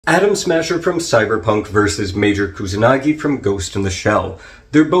Atom Smasher from Cyberpunk versus Major Kusanagi from Ghost in the Shell.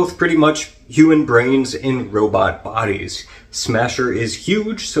 They're both pretty much human brains in robot bodies. Smasher is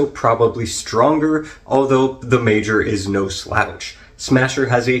huge, so probably stronger, although the Major is no slouch. Smasher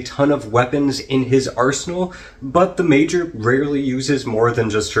has a ton of weapons in his arsenal, but the Major rarely uses more than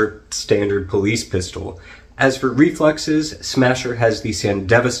just her standard police pistol. As for reflexes, Smasher has the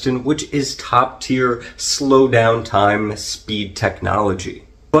Sandevistan, which is top tier, slow down time, speed technology.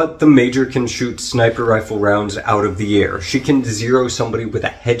 But the Major can shoot sniper rifle rounds out of the air. She can zero somebody with a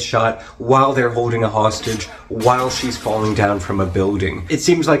headshot while they're holding a hostage, while she's falling down from a building. It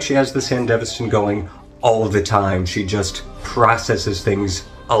seems like she has the Sandevistan going all the time. She just processes things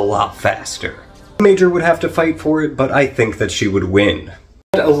a lot faster. The Major would have to fight for it, but I think that she would win.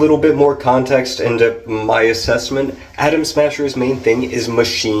 A little bit more context into my assessment, Atom Smasher's main thing is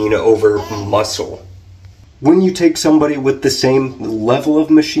machine over muscle. When you take somebody with the same level of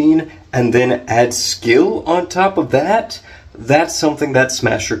machine and then add skill on top of that, that's something that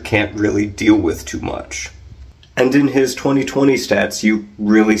Smasher can't really deal with too much. And in his 2020 stats, you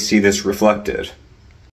really see this reflected.